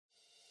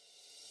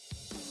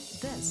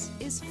This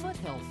is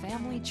Foothill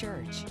Family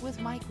Church with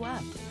Mike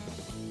Webb.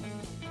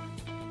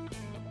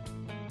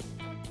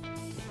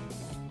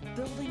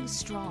 Building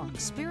strong,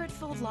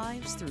 spirit-filled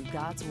lives through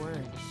God's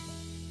Word.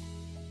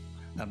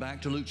 Now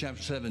back to Luke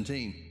chapter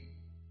 17.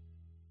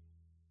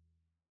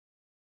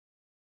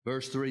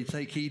 Verse 3,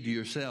 take heed to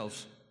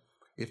yourselves.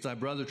 If thy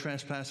brother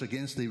trespass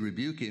against thee,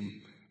 rebuke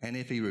him, and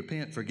if he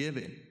repent, forgive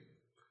him.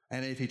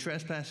 And if he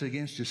trespass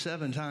against you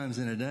 7 times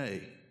in a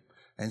day,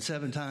 and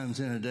 7 times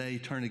in a day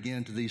turn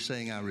again to thee,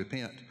 saying, I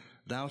repent,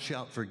 thou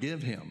shalt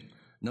forgive him.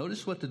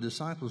 Notice what the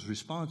disciples'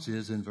 response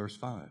is in verse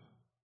 5.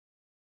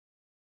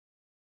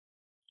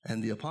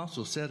 And the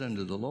apostle said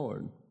unto the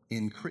Lord,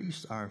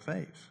 increase our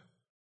faith.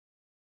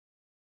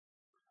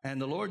 And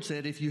the Lord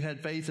said, if you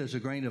had faith as a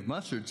grain of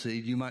mustard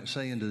seed, you might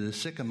say unto this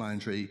sycamore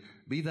tree,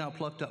 be thou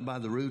plucked up by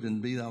the root, and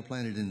be thou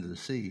planted into the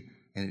sea,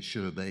 and it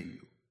should obey you.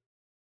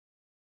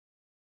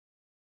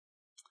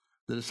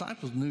 The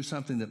disciples knew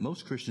something that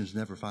most Christians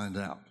never find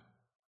out.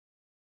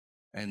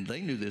 And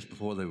they knew this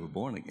before they were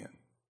born again.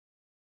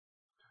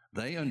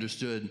 They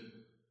understood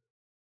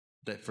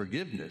that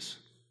forgiveness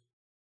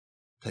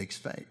takes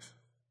faith.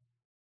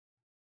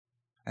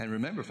 And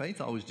remember, faith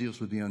always deals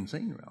with the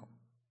unseen realm.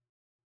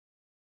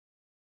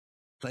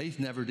 Faith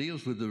never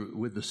deals with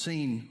the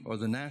seen or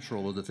the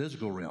natural or the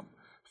physical realm.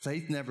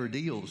 Faith never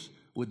deals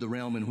with the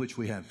realm in which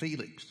we have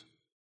feelings.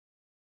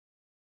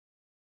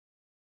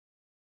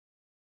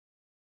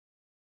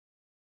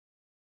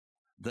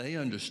 They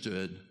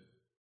understood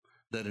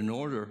that in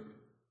order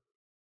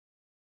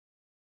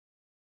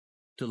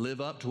to live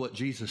up to what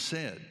Jesus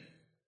said,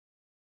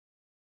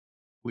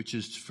 which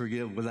is to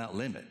forgive without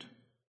limit,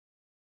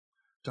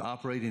 to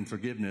operate in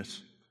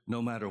forgiveness no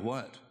matter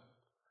what,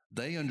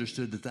 they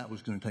understood that that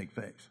was going to take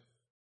faith.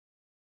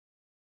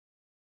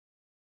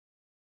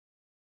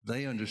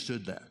 They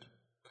understood that.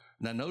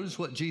 Now notice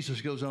what Jesus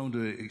goes on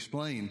to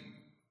explain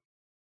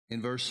in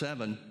verse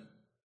 7.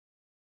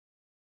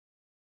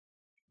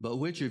 But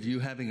which of you,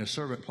 having a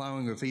servant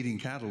plowing or feeding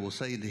cattle, will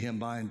say to him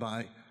by and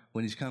by,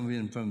 when he's coming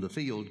in from the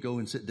field, go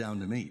and sit down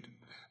to meat?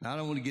 Now, I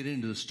don't want to get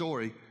into the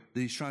story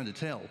that he's trying to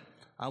tell.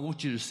 I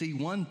want you to see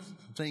one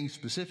thing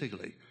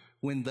specifically.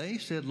 When they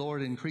said,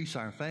 Lord, increase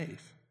our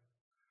faith,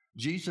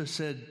 Jesus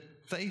said,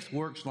 faith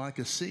works like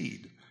a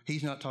seed.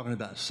 He's not talking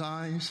about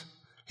size.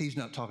 He's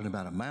not talking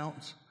about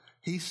amounts.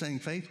 He's saying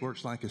faith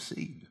works like a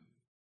seed.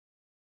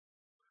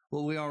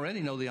 Well, we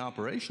already know the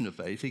operation of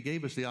faith. He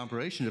gave us the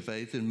operation of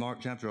faith in Mark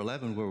chapter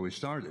 11 where we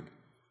started.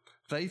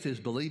 Faith is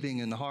believing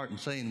in the heart and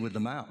saying with the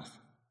mouth.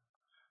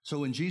 So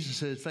when Jesus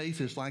says faith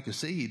is like a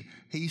seed,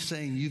 he's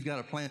saying you've got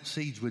to plant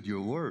seeds with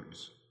your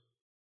words.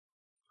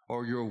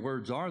 Or your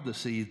words are the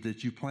seed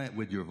that you plant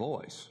with your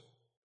voice.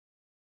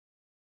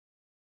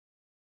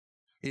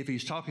 If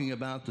he's talking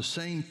about the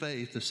same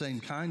faith, the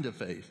same kind of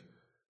faith,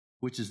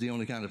 which is the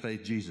only kind of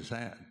faith Jesus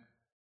had,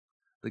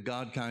 the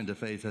God kind of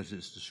faith as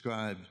it's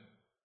described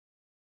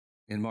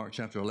in Mark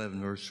chapter 11,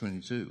 verse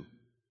 22.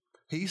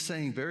 He's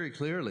saying very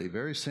clearly,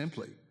 very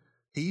simply,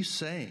 he's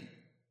saying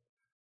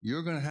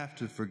you're going to have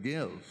to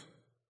forgive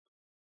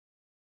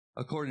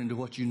according to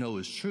what you know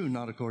is true,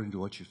 not according to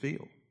what you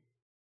feel.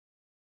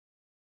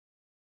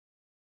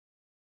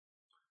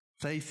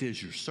 Faith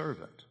is your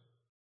servant.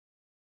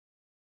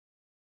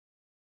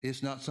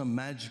 It's not some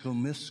magical,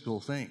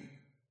 mystical thing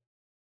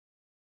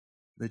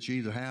that you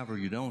either have or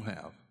you don't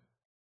have.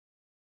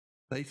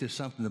 Faith is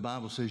something the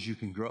Bible says you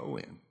can grow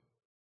in.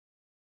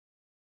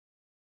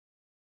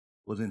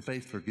 Well, then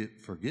faith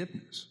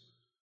forgiveness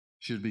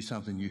should be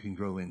something you can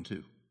grow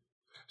into.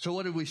 So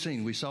what have we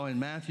seen? We saw in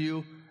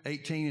Matthew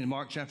 18 and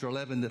Mark chapter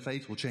 11 that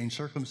faith will change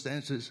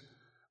circumstances.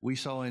 We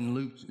saw in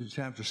Matthew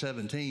chapter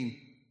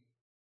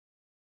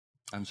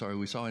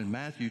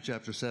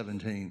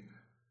 17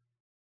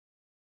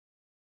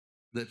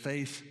 that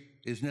faith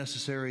is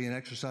necessary in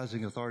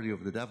exercising authority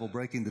over the devil,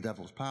 breaking the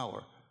devil's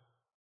power.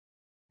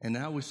 And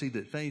now we see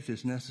that faith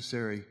is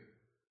necessary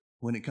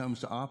when it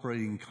comes to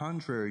operating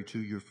contrary to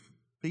your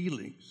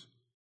feelings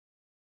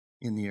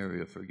in the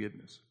area of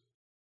forgiveness.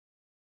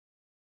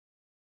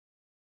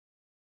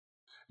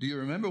 Do you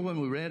remember when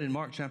we read in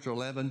Mark chapter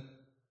 11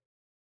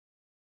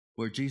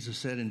 where Jesus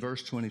said in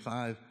verse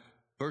 25,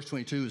 verse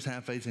 22 is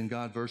have faith in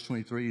God, verse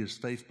 23 is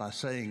faith by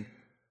saying,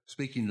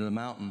 speaking to the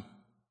mountain.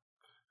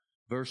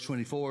 Verse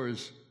 24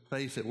 is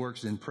faith that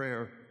works in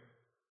prayer.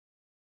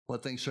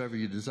 What things soever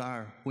you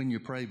desire, when you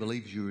pray,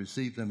 believe you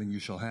receive them and you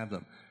shall have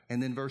them.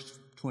 And then verse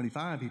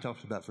 25, he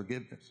talks about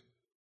forgiveness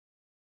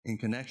in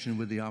connection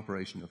with the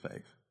operation of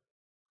faith.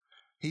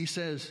 He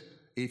says,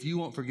 if you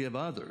won't forgive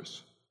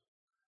others,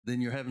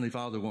 then your heavenly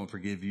Father won't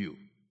forgive you.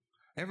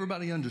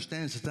 Everybody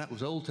understands that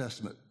was Old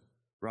Testament,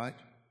 right?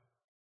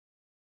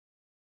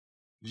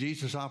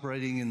 Jesus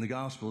operating in the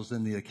Gospels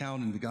and the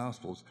account in the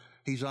Gospels,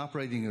 he's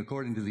operating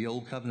according to the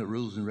Old Covenant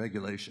rules and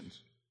regulations.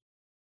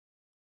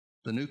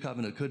 The New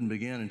Covenant couldn't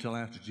begin until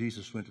after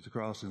Jesus went to the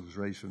cross and was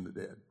raised from the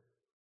dead.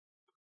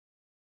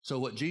 So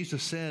what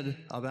Jesus said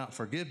about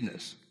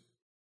forgiveness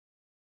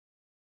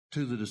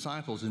to the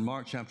disciples in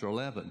Mark chapter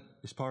 11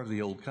 is part of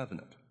the Old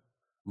Covenant,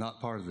 not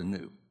part of the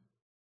New.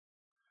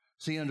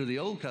 See, under the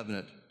old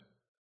covenant,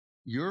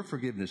 your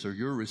forgiveness or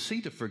your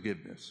receipt of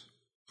forgiveness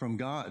from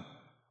God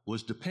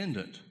was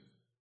dependent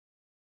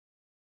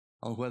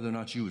on whether or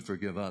not you would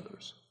forgive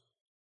others.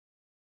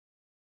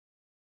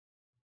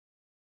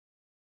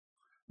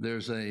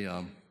 There's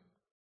an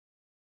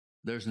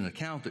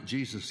account that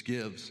Jesus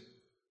gives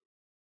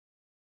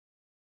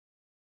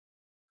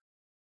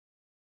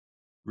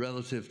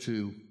relative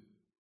to,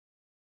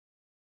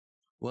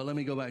 well, let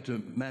me go back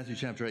to Matthew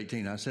chapter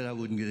 18. I said I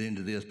wouldn't get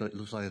into this, but it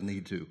looks like I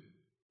need to.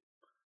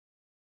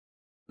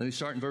 Let me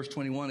start in verse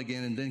 21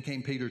 again. And then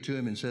came Peter to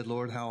him and said,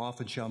 Lord, how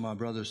often shall my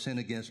brother sin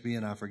against me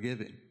and I forgive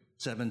him?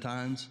 7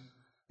 times?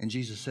 And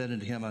Jesus said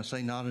unto him, I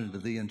say not unto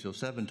thee until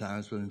 7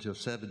 times, but until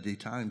 70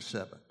 times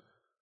 7.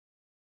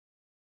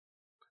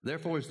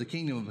 Therefore is the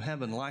kingdom of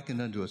heaven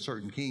likened unto a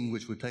certain king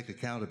which would take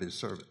account of his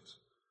servants.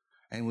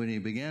 And when he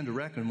began to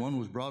reckon, one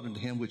was brought unto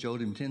him which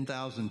owed him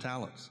 10,000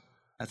 talents.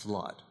 That's a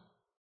lot.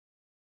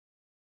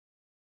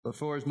 But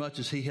for as much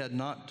as he had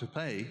not to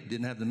pay,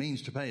 didn't have the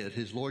means to pay it,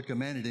 his Lord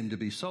commanded him to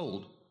be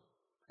sold,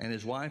 and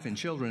his wife and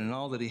children and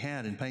all that he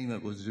had in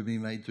payment was to be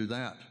made through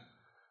that.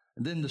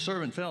 And then the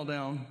servant fell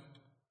down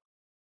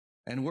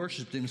and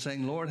worshipped him,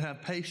 saying, Lord,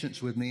 have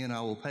patience with me, and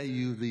I will pay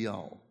you thee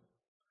all.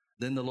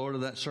 Then the Lord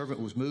of that servant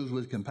was moved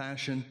with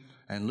compassion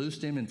and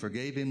loosed him and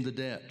forgave him the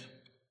debt.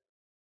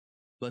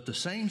 But the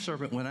same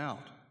servant went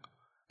out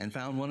and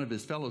found one of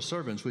his fellow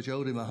servants which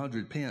owed him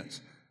 100 pence,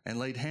 and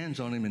laid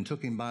hands on him and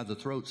took him by the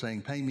throat,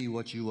 saying, Pay me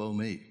what you owe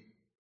me.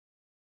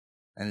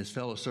 And his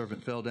fellow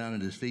servant fell down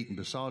at his feet and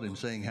besought him,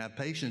 saying, Have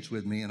patience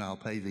with me, and I'll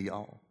pay thee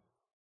all.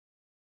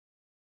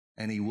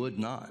 And he would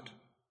not,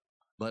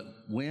 but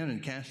went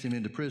and cast him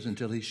into prison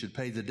till he should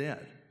pay the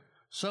debt.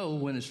 So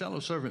when his fellow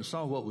servants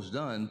saw what was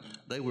done,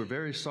 they were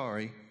very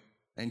sorry,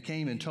 and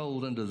came and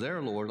told unto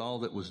their Lord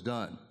all that was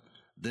done.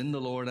 Then the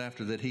Lord,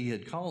 after that he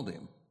had called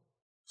him,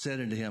 said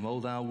unto him,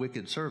 O thou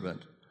wicked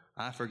servant,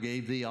 I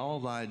forgave thee all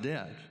thy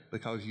debt,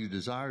 because you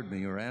desired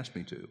me or asked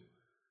me to.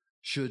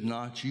 Should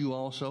not you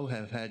also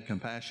have had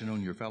compassion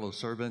on your fellow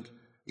servant,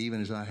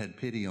 even as I had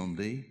pity on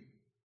thee?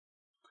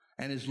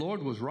 And his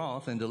Lord was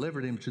wroth and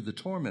delivered him to the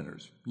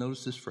tormentors.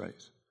 Notice this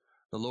phrase.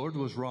 The Lord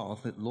was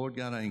wroth, the Lord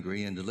got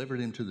angry, and delivered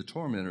him to the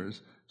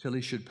tormentors till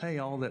he should pay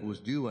all that was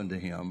due unto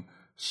him.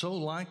 So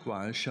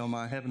likewise shall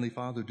my heavenly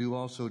Father do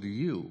also to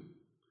you,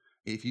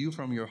 if you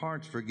from your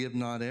hearts forgive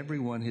not every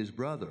one his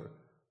brother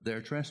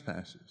their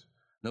trespasses.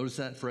 Notice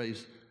that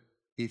phrase,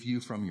 if you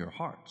from your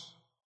hearts.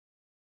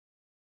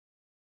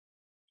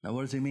 Now,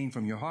 what does he mean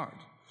from your heart?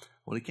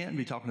 Well, he can't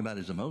be talking about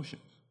his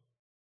emotions.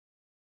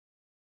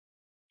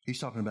 He's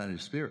talking about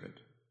his spirit.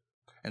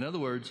 In other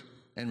words,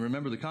 and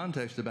remember the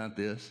context about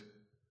this,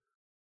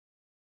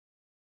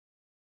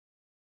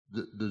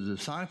 the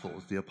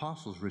disciples, the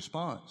apostles'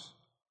 response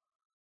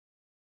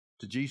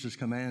to Jesus'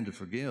 command to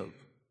forgive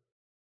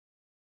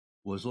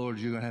was, Lord,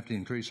 you're going to have to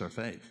increase our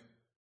faith.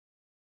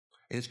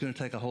 It's going to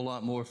take a whole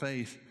lot more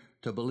faith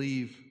to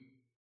believe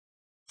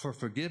for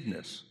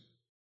forgiveness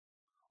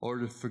or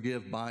to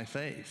forgive by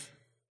faith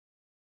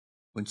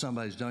when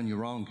somebody's done you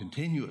wrong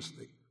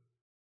continuously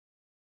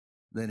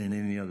than in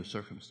any other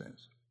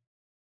circumstance.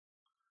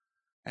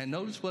 And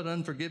notice what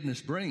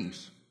unforgiveness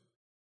brings.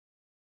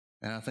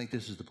 And I think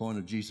this is the point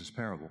of Jesus'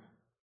 parable.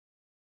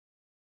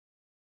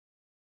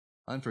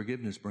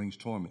 Unforgiveness brings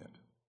torment.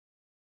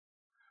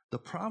 The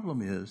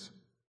problem is,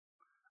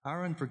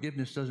 our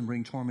unforgiveness doesn't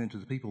bring torment to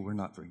the people we're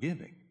not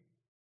forgiving.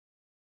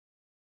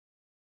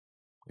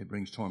 It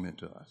brings torment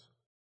to us.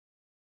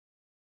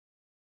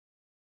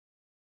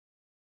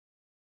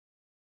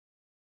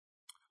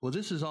 Well,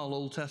 this is all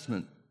Old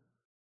Testament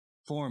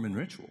form and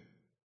ritual.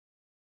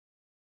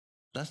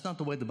 That's not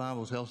the way the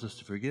Bible tells us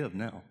to forgive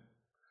now.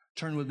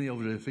 Turn with me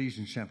over to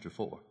Ephesians chapter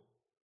 4.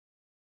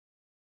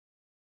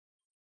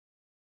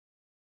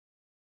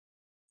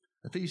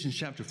 Ephesians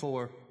chapter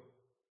 4.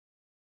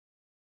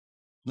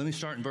 Let me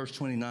start in verse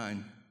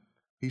 29.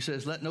 He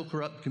says, Let no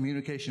corrupt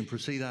communication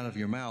proceed out of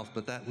your mouth,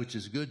 but that which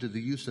is good to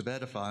the use of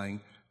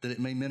edifying, that it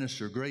may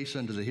minister grace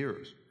unto the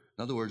hearers.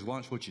 In other words,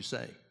 watch what you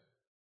say.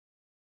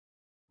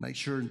 Make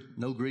sure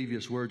no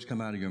grievous words come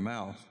out of your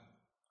mouth.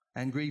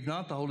 And grieve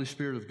not the Holy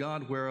Spirit of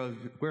God,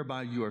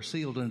 whereby you are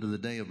sealed unto the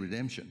day of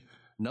redemption.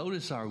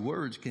 Notice our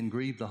words can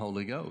grieve the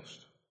Holy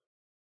Ghost.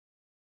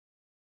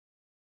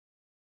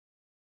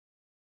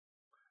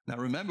 Now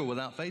remember,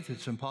 without faith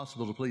it's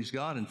impossible to please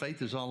God, and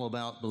faith is all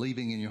about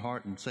believing in your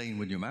heart and saying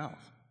with your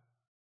mouth.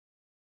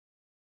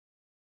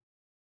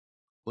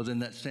 Well, then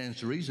that stands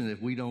to reason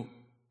if we don't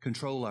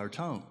control our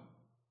tongue,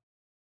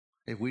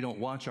 if we don't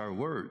watch our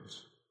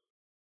words,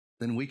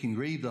 then we can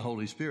grieve the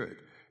Holy Spirit.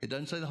 It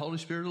doesn't say the Holy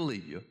Spirit will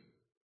leave you.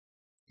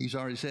 He's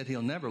already said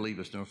he'll never leave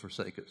us nor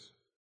forsake us.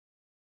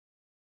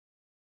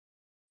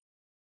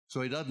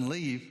 So he doesn't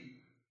leave,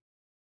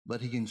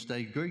 but he can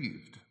stay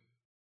grieved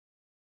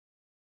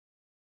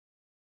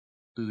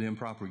through the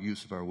improper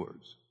use of our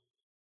words.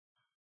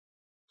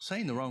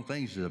 Saying the wrong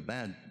things is a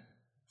bad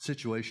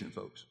situation,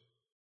 folks.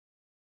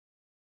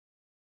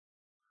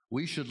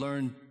 We should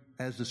learn,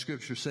 as the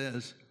scripture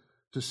says,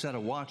 to set a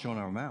watch on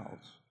our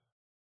mouths.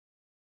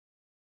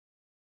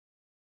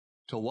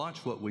 to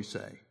watch what we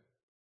say,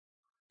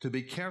 to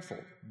be careful.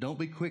 Don't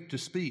be quick to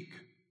speak,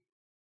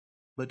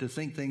 but to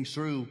think things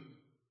through,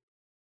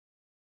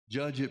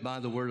 judge it by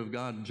the Word of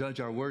God, judge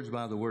our words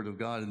by the Word of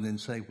God, and then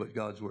say what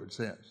God's Word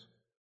says.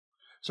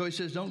 So he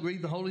says, don't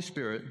grieve the Holy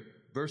Spirit.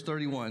 Verse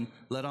 31,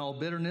 let all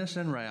bitterness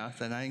and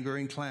wrath and anger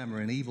and clamor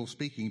and evil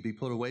speaking be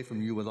put away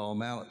from you with all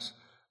malice.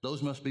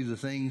 Those must be the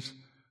things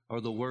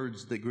or the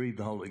words that grieve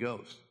the Holy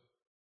Ghost.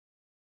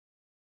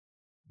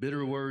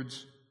 Bitter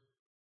words,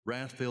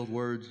 wrath-filled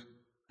words,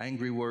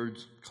 angry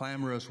words,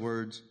 clamorous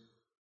words,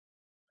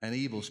 and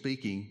evil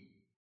speaking,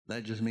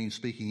 that just means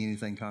speaking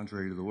anything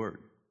contrary to the Word,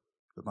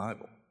 the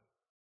Bible.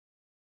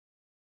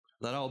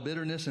 Let all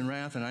bitterness and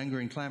wrath and anger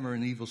and clamor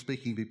and evil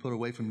speaking be put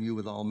away from you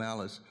with all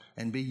malice.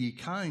 And be ye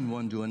kind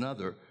one to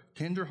another,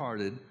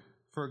 tender-hearted,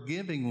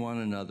 forgiving one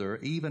another,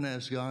 even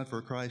as God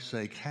for Christ's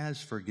sake has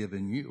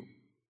forgiven you.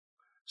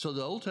 So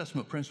the Old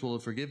Testament principle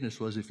of forgiveness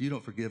was if you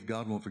don't forgive,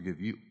 God won't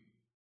forgive you.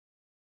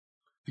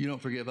 If you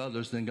don't forgive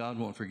others, then God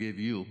won't forgive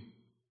you.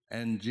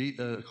 And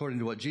according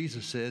to what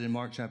Jesus said in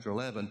Mark chapter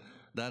 11,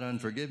 that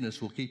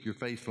unforgiveness will keep your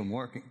faith from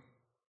working.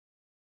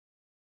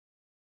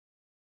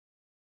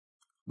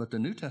 But the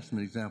New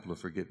Testament example of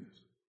forgiveness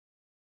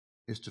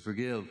is to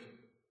forgive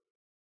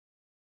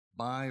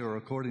by or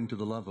according to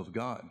the love of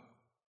God,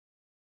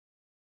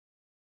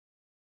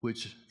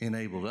 which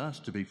enabled us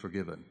to be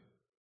forgiven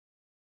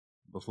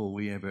before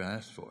we ever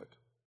asked for it.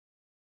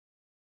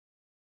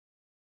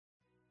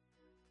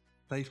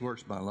 Faith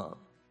works by love.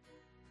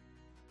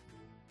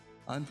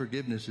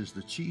 Unforgiveness is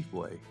the chief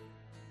way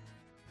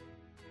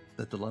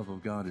that the love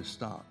of God is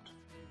stopped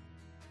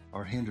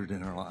or hindered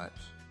in our lives.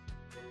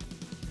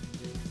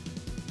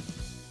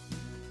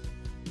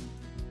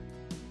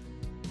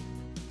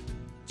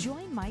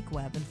 Join Mike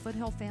Webb and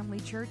Foothill Family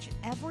Church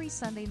every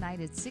Sunday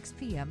night at 6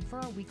 p.m. for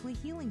our weekly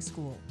Healing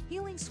School.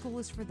 Healing School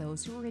is for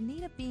those who are in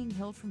need of being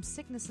healed from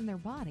sickness in their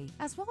body,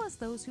 as well as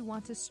those who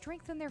want to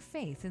strengthen their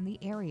faith in the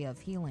area of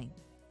healing.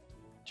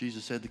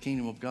 Jesus said the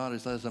kingdom of God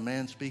is as a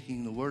man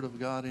speaking the word of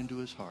God into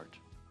his heart.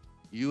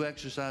 You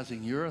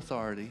exercising your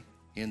authority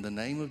in the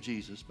name of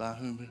Jesus, by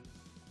whom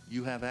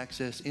you have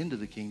access into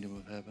the kingdom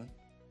of heaven,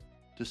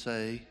 to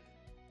say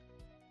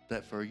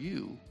that for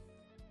you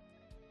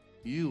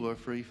are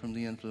free from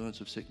the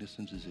influence of sickness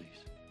and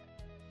disease.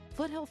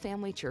 Foothill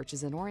Family Church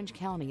is in Orange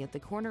County at the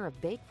corner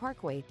of Bake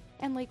Parkway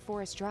and Lake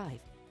Forest Drive,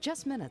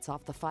 just minutes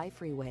off the 5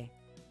 freeway.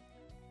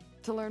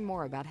 To learn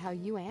more about how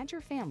you and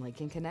your family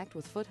can connect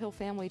with Foothill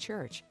Family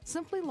Church,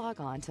 simply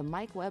log on to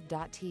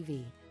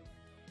mikeweb.tv.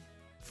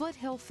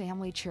 Foothill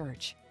Family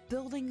Church,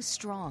 building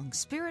strong,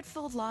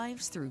 spirit-filled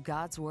lives through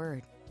God's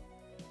Word.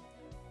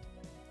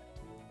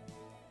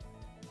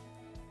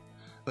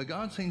 But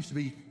God seems to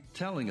be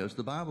telling us,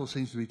 the Bible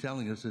seems to be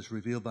telling us, as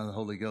revealed by the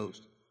Holy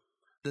Ghost,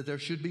 that there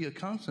should be a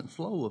constant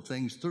flow of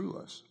things through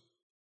us.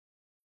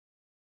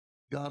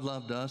 God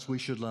loved us, we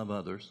should love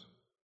others.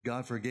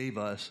 God forgave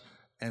us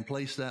and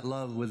placed that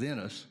love within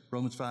us.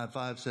 Romans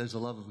 5:5 says the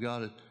love of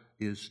God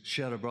is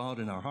shed abroad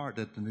in our heart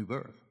at the new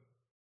birth.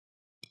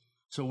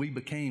 So we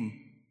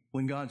became,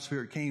 when God's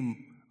Spirit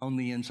came on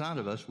the inside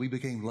of us, we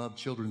became loved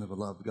children of a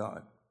loved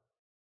God.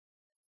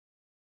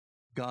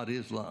 God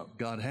is love.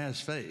 God has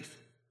faith.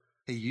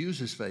 He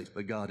uses faith,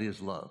 but God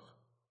is love.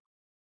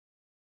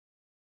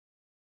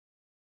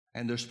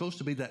 And there's supposed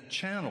to be that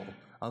channel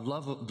of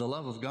love, the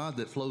love of God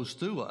that flows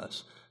through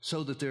us,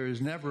 so that there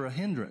is never a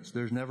hindrance,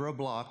 there's never a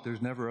block,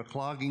 there's never a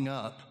clogging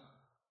up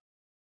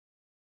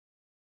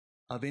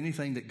of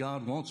anything that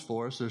God wants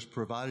for us, that's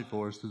provided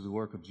for us through the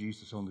work of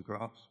Jesus on the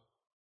cross.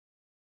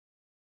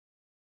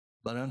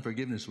 But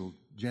unforgiveness will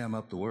jam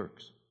up the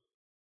works.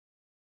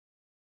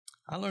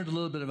 I learned a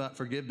little bit about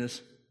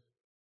forgiveness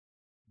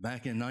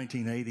back in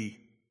 1980.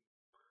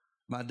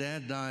 My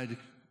dad died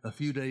a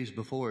few days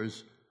before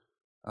his,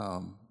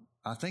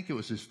 I think it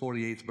was his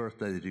 48th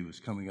birthday that he was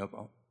coming up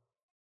on.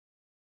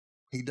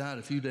 He died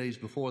a few days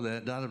before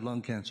that, died of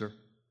lung cancer.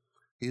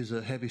 He was a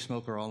heavy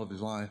smoker all of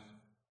his life.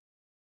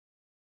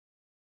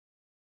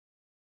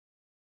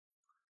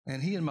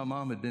 And he and my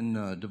mom had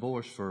been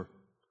divorced for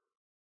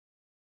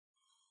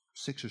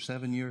 6 or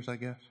 7 years, I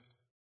guess.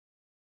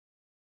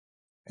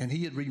 And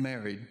he had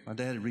remarried. My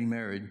dad had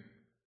remarried.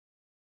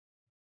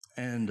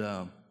 And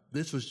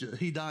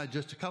he died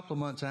just a couple of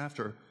months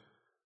after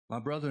my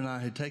brother and I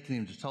had taken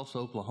him to Tulsa,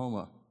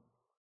 Oklahoma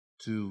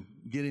to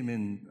get him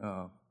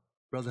in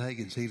Brother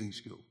Hagin's healing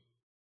school.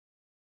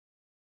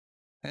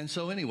 And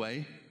so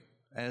anyway,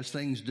 as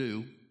things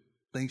do,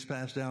 things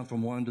pass down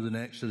from one to the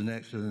next, to the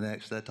next, to the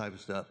next, that type of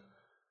stuff.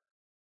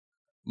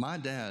 My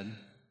dad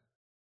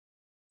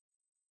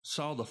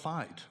saw the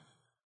fight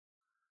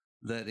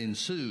that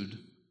ensued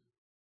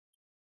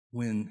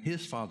when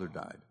his father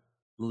died,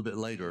 a little bit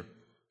later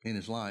in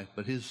his life,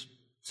 but his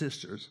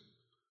sisters,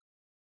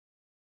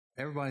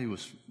 everybody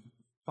was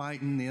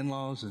fighting, the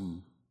in-laws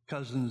and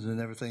cousins and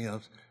everything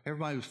else.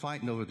 Everybody was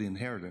fighting over the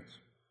inheritance,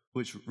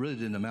 which really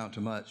didn't amount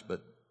to much,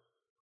 but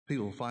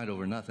people fight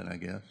over nothing, I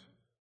guess.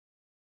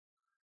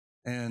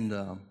 And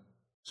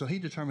so he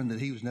determined that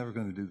he was never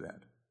going to do that.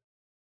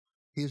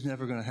 He's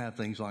never going to have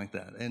things like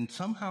that. And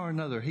somehow or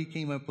another, he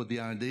came up with the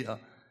idea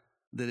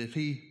that if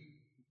he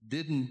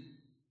didn't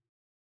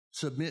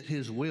submit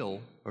his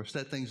will or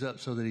set things up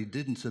so that he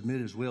didn't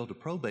submit his will to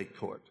probate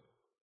court,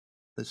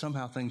 that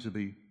somehow things would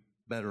be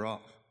better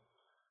off.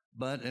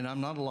 But, and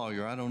I'm not a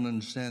lawyer, I don't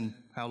understand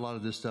how a lot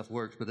of this stuff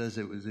works, but as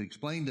it was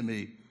explained to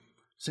me,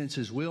 since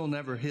his will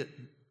never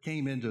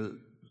came into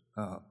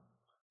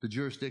the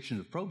jurisdiction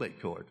of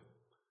probate court,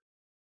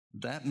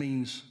 that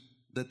means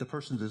that the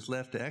person that's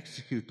left to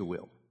execute the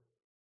will,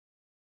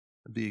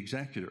 the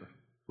executor,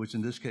 which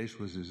in this case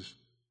was his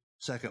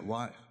second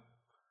wife,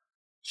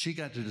 she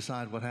got to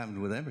decide what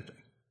happened with everything.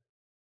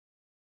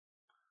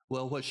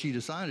 Well, what she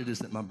decided is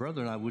that my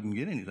brother and I wouldn't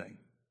get anything.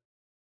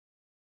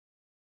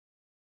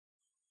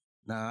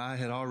 Now, I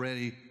had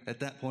already, at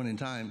that point in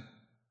time,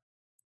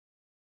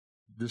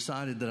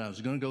 decided that I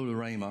was going to go to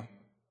Rhema.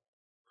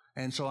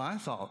 And so I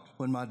thought,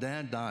 when my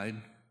dad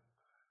died,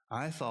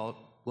 I thought,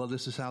 well,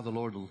 this is how the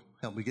Lord will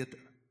help me get there.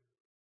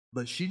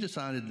 But she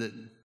decided that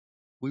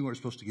we weren't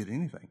supposed to get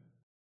anything.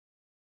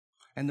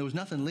 And there was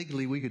nothing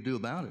legally we could do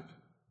about it.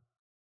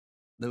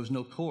 There was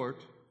no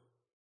court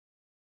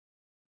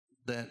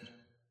that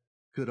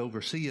could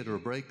oversee it or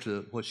break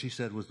what she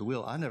said was the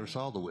will. I never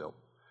saw the will.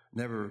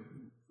 Never,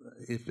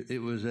 if it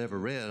was ever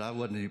read, I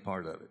wasn't any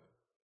part of it.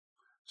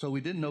 So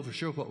we didn't know for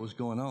sure what was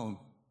going on.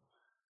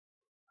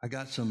 I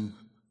got some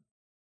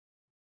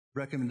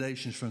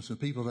recommendations from some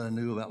people that I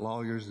knew about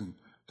lawyers and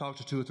talked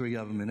to 2 or 3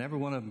 of them, and every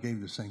one of them gave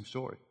me the same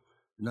story.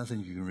 Nothing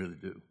you can really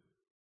do.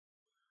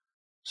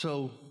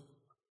 So,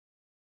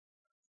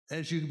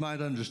 as you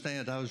might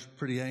understand, I was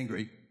pretty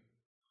angry.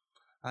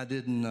 I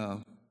didn't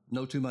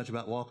know too much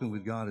about walking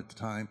with God at the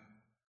time.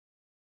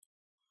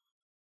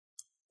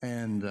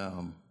 And,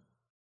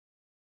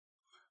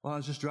 well, I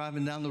was just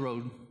driving down the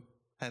road,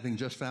 having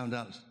just found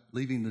out,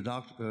 leaving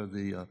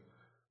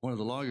one of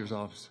the lawyer's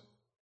office,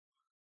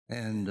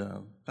 and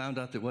found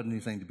out there wasn't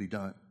anything to be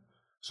done.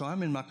 So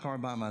I'm in my car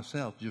by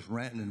myself, just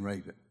ranting and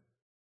raving.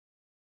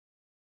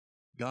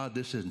 God,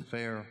 this isn't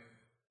fair.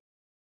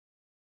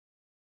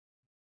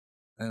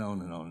 And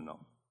on and on and on.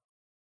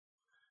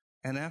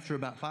 And after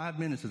about 5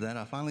 minutes of that,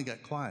 I finally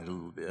got quiet a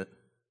little bit.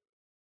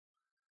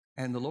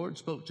 And the Lord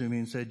spoke to me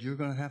and said, you're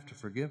going to have to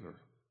forgive her.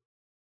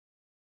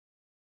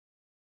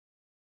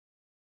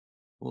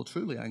 Well,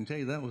 truly, I can tell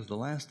you that was the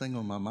last thing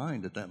on my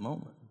mind at that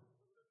moment.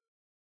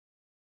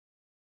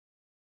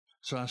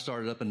 So I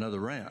started up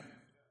another rant.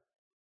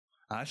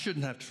 I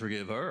shouldn't have to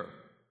forgive her.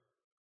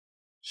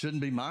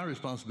 Shouldn't be my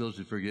responsibility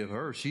to forgive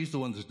her. She's the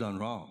one that's done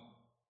wrong.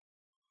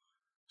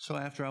 So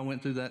after I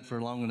went through that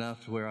for long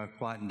enough to where I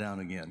quietened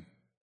down again,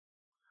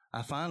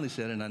 I finally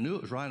said, and I knew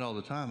it was right all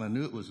the time, I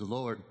knew it was the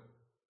Lord.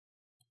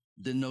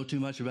 Didn't know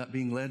too much about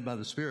being led by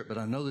the Spirit, but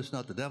I know this is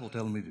not the devil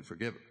telling me to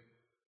forgive her.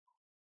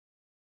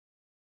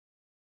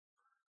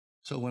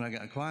 So when I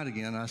got quiet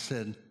again, I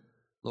said,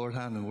 Lord,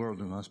 how in the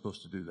world am I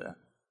supposed to do that?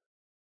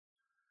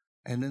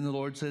 And then the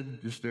Lord said,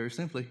 just very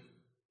simply,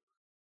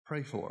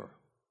 pray for her.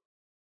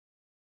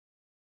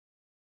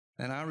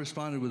 And I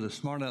responded with a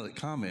smart aleck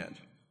comment.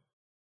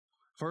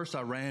 First,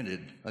 I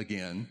ranted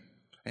again,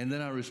 and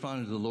then I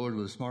responded to the Lord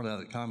with a smart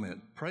aleck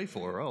comment. Pray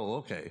for her. Oh,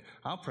 okay.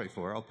 I'll pray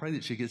for her. I'll pray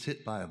that she gets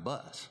hit by a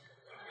bus.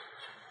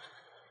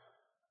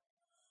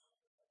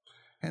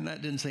 And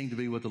that didn't seem to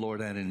be what the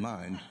Lord had in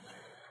mind.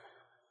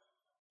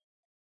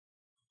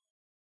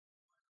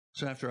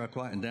 So after I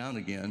quietened down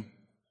again,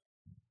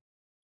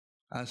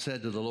 I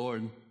said to the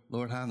Lord,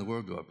 Lord, how in the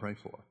world do I pray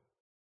for her?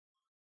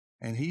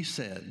 And he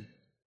said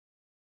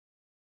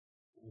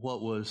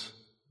what was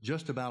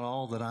just about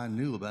all that I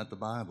knew about the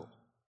Bible.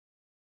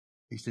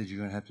 He said, you're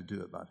going to have to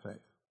do it by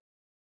faith.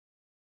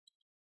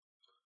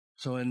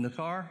 So in the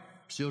car,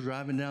 still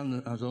driving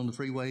down, I was on the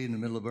freeway in the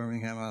middle of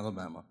Birmingham,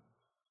 Alabama,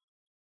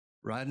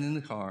 riding in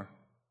the car,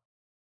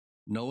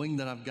 knowing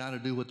that I've got to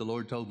do what the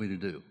Lord told me to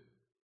do.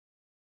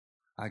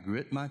 I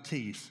grit my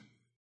teeth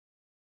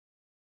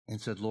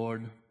and said,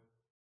 Lord,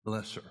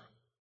 bless her.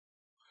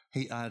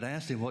 I'd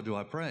asked him, what do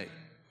I pray?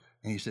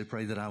 And he said,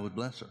 pray that I would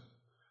bless her.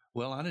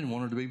 Well, I didn't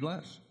want her to be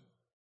blessed.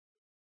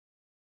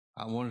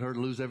 I wanted her to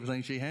lose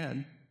everything she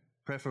had,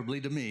 preferably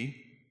to me.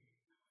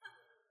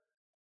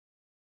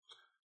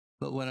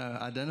 But when I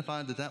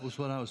identified that that was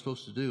what I was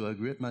supposed to do, I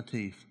grit my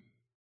teeth.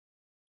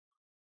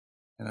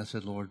 And I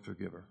said, Lord,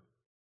 forgive her.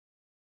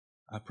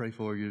 I pray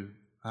for you.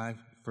 I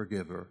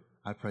forgive her.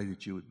 I pray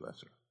that you would bless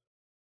her.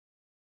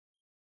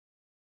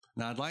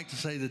 Now, I'd like to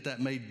say that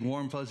made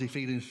warm, fuzzy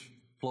feelings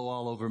flow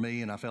all over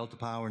me, and I felt the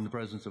power and the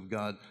presence of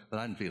God, but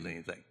I didn't feel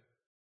anything.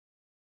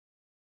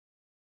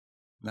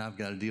 Now I've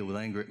got to deal with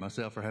anger at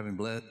myself for having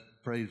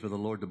prayed for the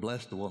Lord to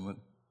bless the woman.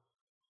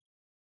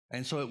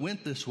 And so it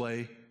went this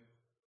way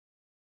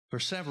for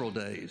several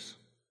days.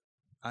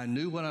 I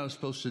knew what I was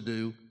supposed to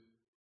do,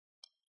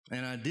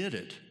 and I did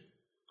it.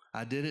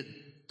 I did it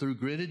through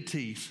gritted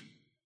teeth.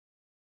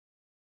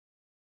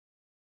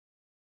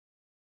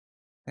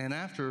 And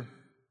after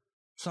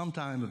some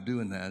time of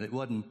doing that, it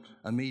wasn't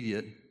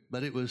immediate,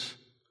 but it was,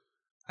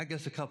 I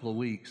guess, a couple of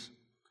weeks.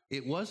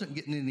 It wasn't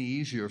getting any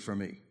easier for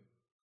me.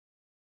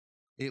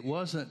 it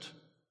wasn't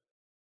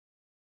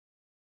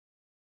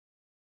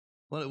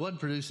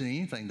producing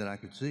anything that I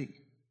could see.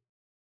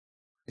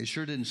 It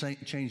sure didn't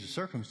change the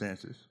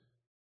circumstances.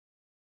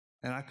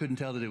 And I couldn't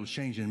tell that it was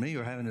changing me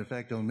or having an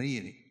effect on me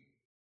any.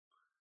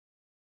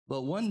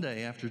 But one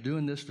day, after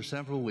doing this for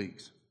several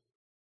weeks,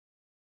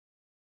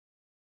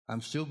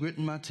 I'm still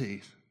gritting my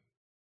teeth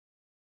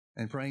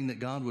and praying that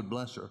God would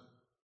bless her,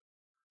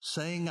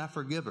 saying I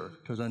forgive her,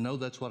 because I know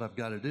that's what I've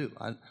got to do.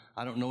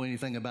 I don't know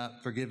anything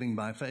about forgiving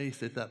by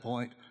faith at that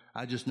point.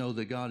 I just know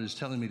that God is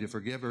telling me to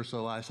forgive her,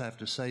 so I have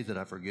to say that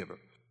I forgive her.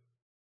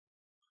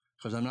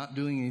 Because I'm not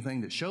doing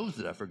anything that shows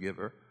that I forgive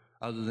her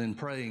other than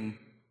praying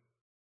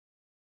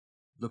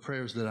the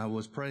prayers that I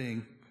was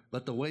praying.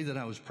 But the way that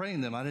I was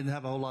praying them, I didn't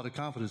have a whole lot of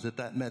confidence that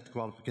that met the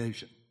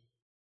qualification.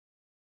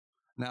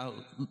 Now,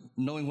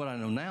 knowing what I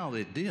know now,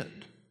 it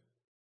did.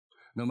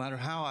 No matter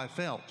how I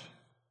felt,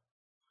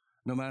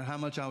 no matter how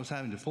much I was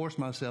having to force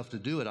myself to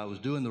do it, I was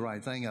doing the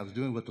right thing. I was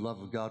doing what the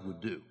love of God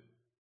would do.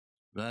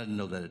 But I didn't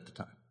know that at the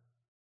time.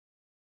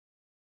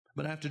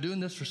 But after doing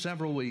this for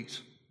several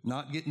weeks,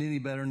 not getting any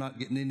better, not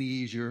getting any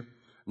easier,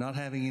 not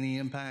having any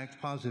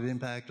impact, positive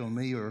impact on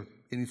me or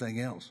anything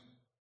else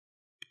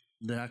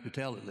that I could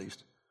tell at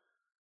least,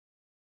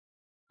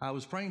 I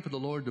was praying for the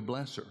Lord to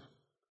bless her.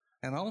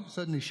 And all of a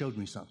sudden, He showed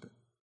me something.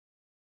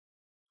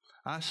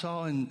 I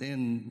saw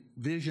in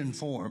vision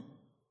form,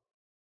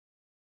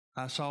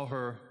 I saw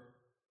her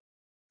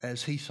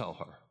as He saw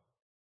her.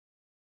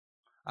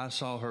 I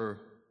saw her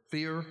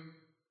fear.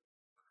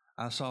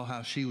 I saw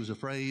how she was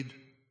afraid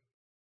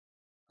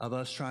of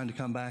us trying to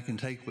come back and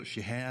take what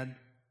she had.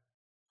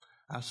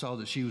 I saw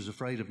that she was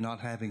afraid of not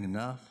having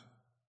enough.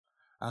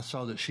 I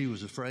saw that she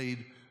was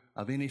afraid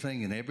of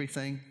anything and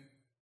everything.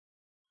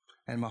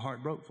 And my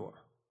heart broke for her.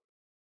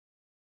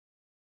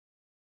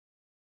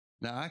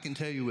 Now, I can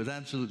tell you with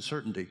absolute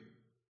certainty,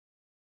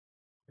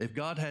 if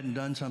God hadn't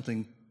done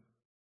something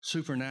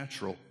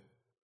supernatural,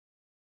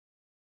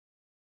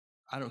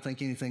 I don't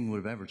think anything would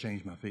have ever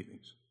changed my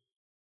feelings.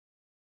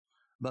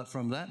 But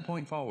from that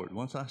point forward,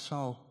 once I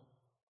saw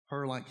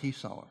her like He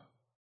saw her,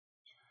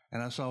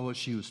 and I saw what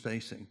she was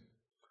facing,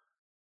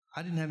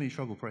 I didn't have any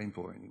trouble praying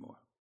for her anymore.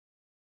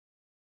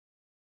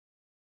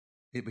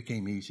 It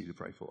became easy to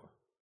pray for her.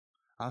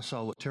 I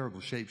saw what terrible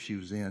shape she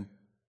was in.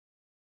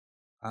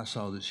 I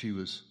saw that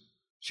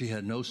she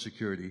had no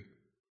security.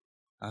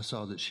 I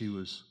saw that she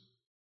was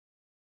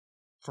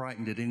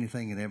frightened at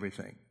anything and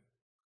everything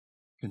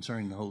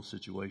concerning the whole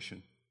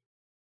situation.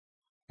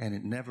 And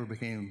it never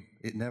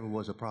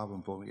was a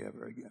problem for me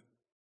ever again.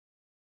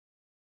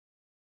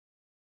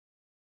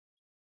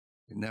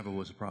 It never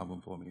was a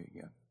problem for me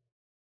again.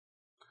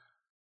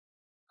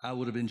 I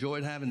would have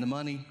enjoyed having the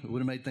money. It would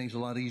have made things a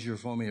lot easier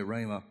for me at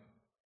Rhema.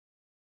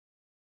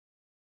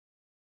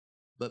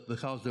 But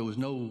because there was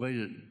no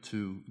way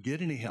to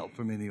get any help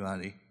from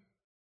anybody,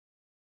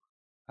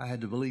 I had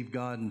to believe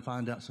God and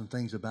find out some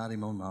things about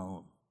Him on my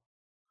own.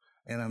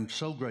 And I'm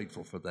so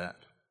grateful for that.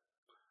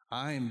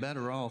 I am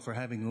better off for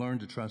having learned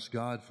to trust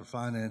God for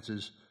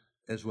finances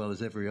as well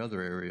as every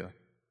other area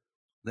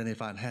than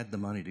if I'd had the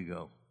money to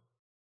go.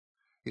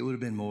 It would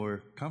have been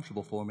more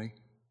comfortable for me,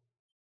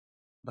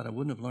 but I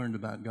wouldn't have learned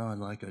about God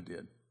like I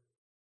did.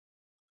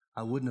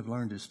 I wouldn't have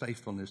learned His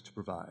faithfulness to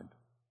provide.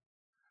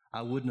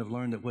 I wouldn't have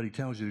learned that what He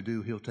tells you to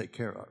do, He'll take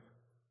care of.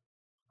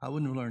 I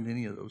wouldn't have learned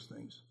any of those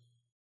things.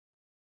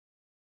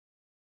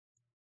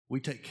 We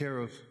take care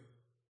of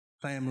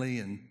family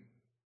and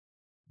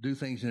do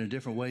things in a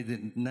different way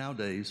than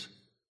nowadays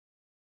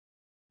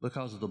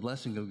because of the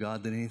blessing of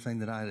God than anything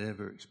that I had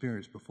ever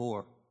experienced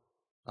before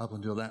up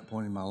until that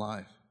point in my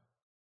life.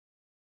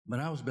 But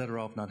I was better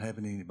off not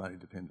having anybody to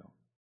depend on.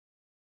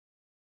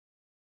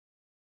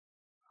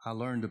 I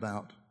learned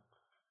about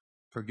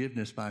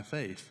forgiveness by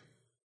faith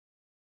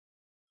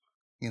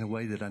in a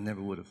way that I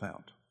never would have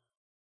found.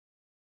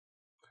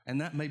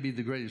 And that may be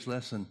the greatest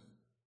lesson,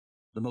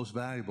 the most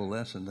valuable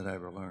lesson that I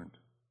ever learned.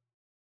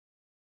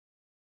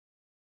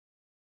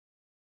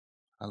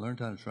 I learned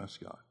how to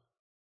trust God.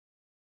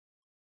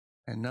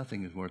 And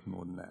nothing is worth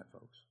more than that,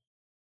 folks.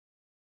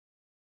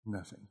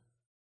 Nothing.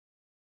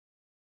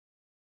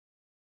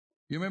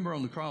 You remember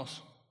on the cross,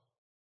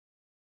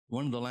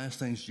 one of the last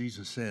things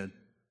Jesus said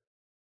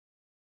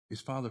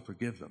is, Father,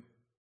 forgive them.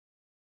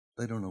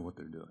 They don't know what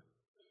they're doing.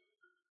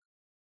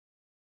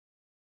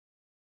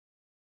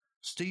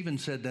 Stephen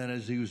said that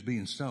as he was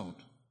being stoned,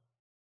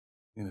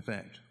 in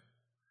effect.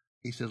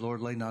 He said,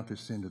 Lord, lay not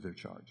this sin to their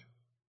charge.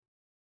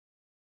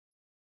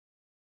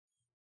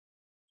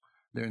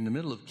 They're in the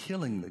middle of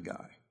killing the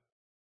guy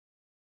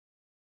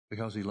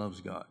because he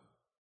loves God.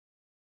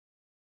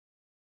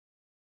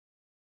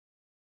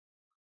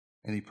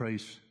 And he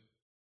prays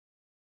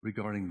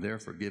regarding their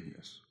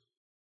forgiveness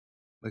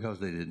because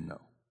they didn't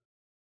know.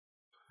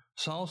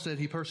 Saul said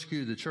he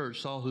persecuted the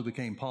church. Saul, who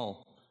became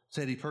Paul,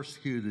 said he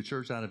persecuted the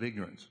church out of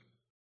ignorance.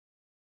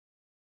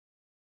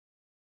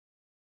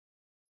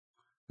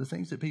 The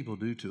things that people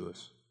do to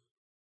us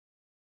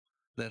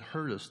that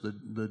hurt us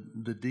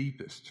the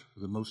deepest,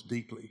 the most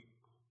deeply,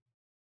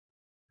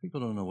 people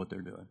don't know what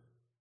they're doing.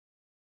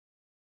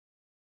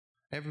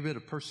 every bit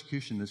of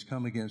persecution that's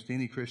come against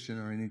any Christian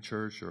or any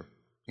church or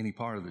any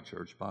part of the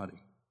church body,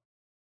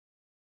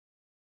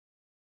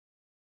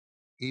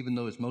 even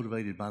though it's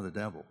motivated by the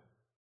devil,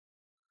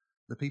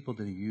 the people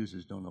that he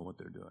uses don't know what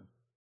they're doing.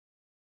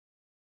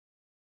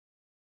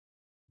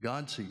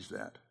 God sees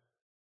that.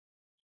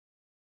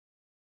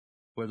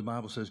 Where the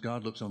Bible says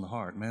God looks on the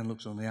heart. Man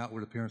looks on the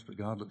outward appearance, but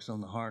God looks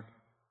on the heart.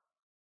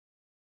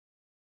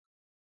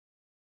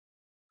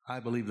 I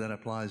believe that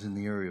applies in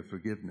the area of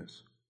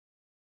forgiveness.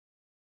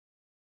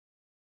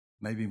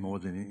 Maybe more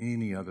than in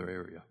any other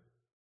area.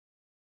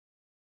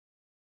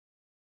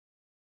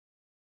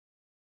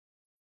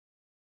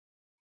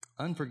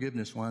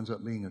 Unforgiveness winds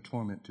up being a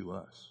torment to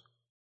us.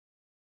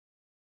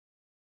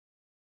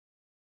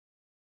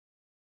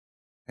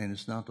 And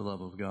it's not the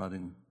love of God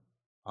in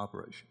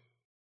operation.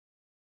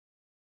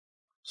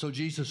 So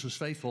Jesus was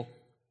faithful.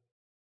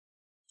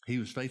 He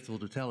was faithful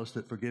to tell us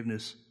that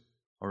forgiveness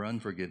or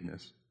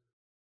unforgiveness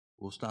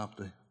will stop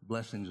the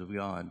blessings of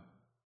God,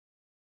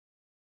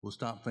 will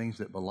stop things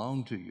that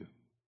belong to you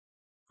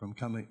from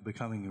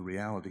becoming a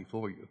reality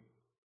for you.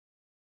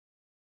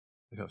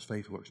 Because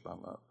faith works by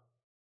love.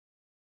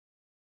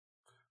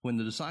 When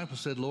the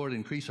disciples said, Lord,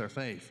 increase our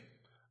faith,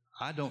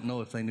 I don't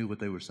know if they knew what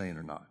they were saying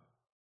or not.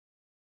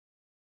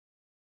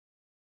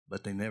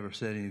 But they never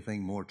said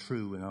anything more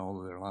true in all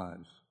of their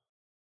lives.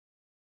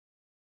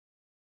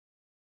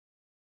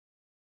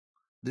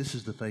 This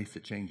is the faith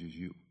that changes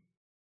you.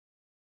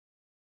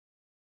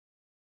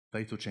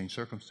 Faith will change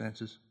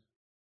circumstances.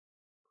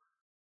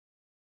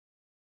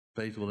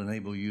 Faith will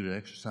enable you to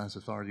exercise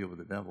authority over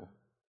the devil.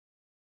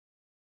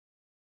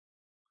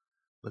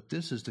 But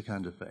this is the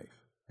kind of faith.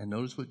 And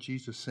notice what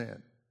Jesus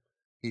said.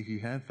 If you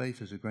have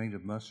faith as a grain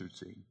of mustard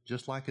seed,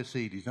 just like a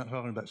seed, he's not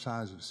talking about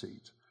size of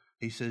seeds.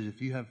 He says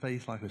if you have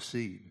faith like a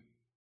seed,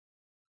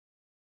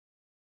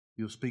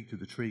 you'll speak to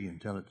the tree and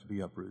tell it to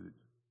be uprooted.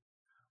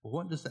 Well,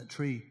 what does that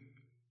tree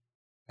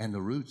and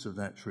the roots of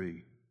that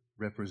tree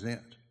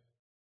represent?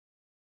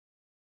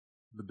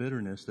 The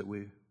bitterness that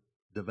we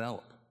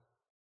develop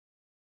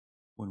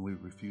when we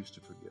refuse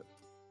to forgive.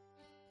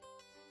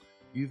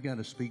 You've got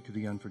to speak to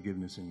the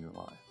unforgiveness in your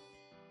life.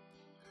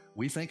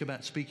 We think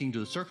about speaking to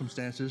the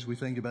circumstances. We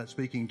think about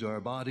speaking to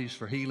our bodies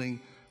for healing.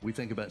 We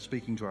think about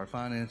speaking to our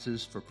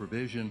finances for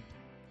provision.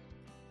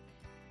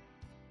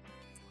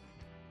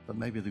 But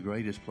maybe the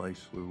greatest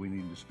place where we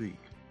need to speak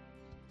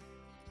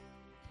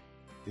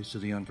is to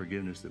the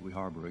unforgiveness that we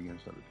harbor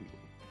against other people.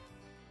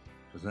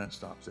 Because that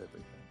stops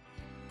everything.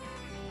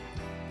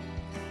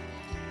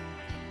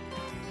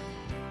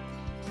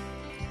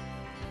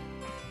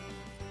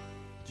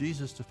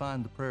 Jesus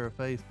defined the prayer of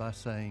faith by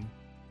saying,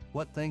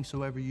 what things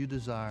soever you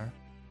desire,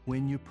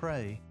 when you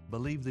pray,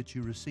 believe that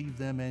you receive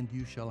them and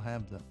you shall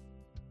have them.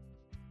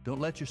 Don't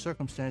let your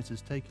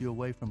circumstances take you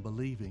away from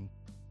believing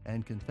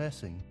and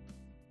confessing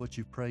what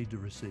you prayed to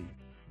receive.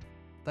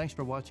 Thanks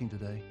for watching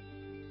today.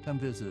 Come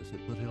visit us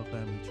at Foothill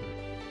Family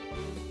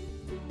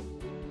Church.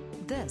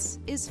 This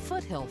is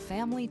Foothill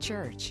Family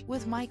Church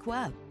with Mike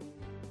Webb.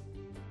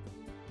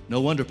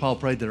 No wonder Paul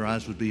prayed that our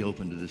eyes would be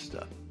open to this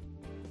stuff.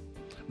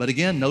 But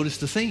again, notice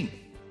the theme.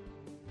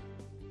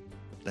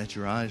 That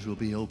your eyes will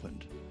be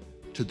opened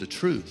to the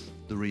truth,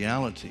 the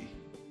reality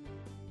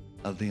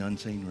of the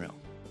unseen realm.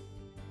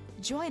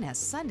 Join us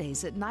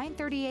Sundays at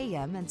 9:30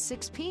 a.m. and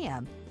 6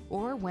 p.m.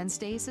 or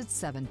Wednesdays at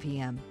 7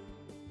 p.m.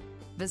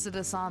 Visit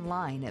us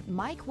online at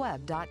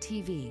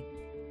mikewebb.tv.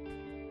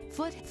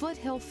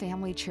 Foothill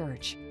Family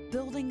Church,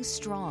 building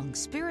strong,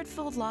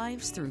 spirit-filled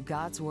lives through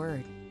God's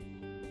Word.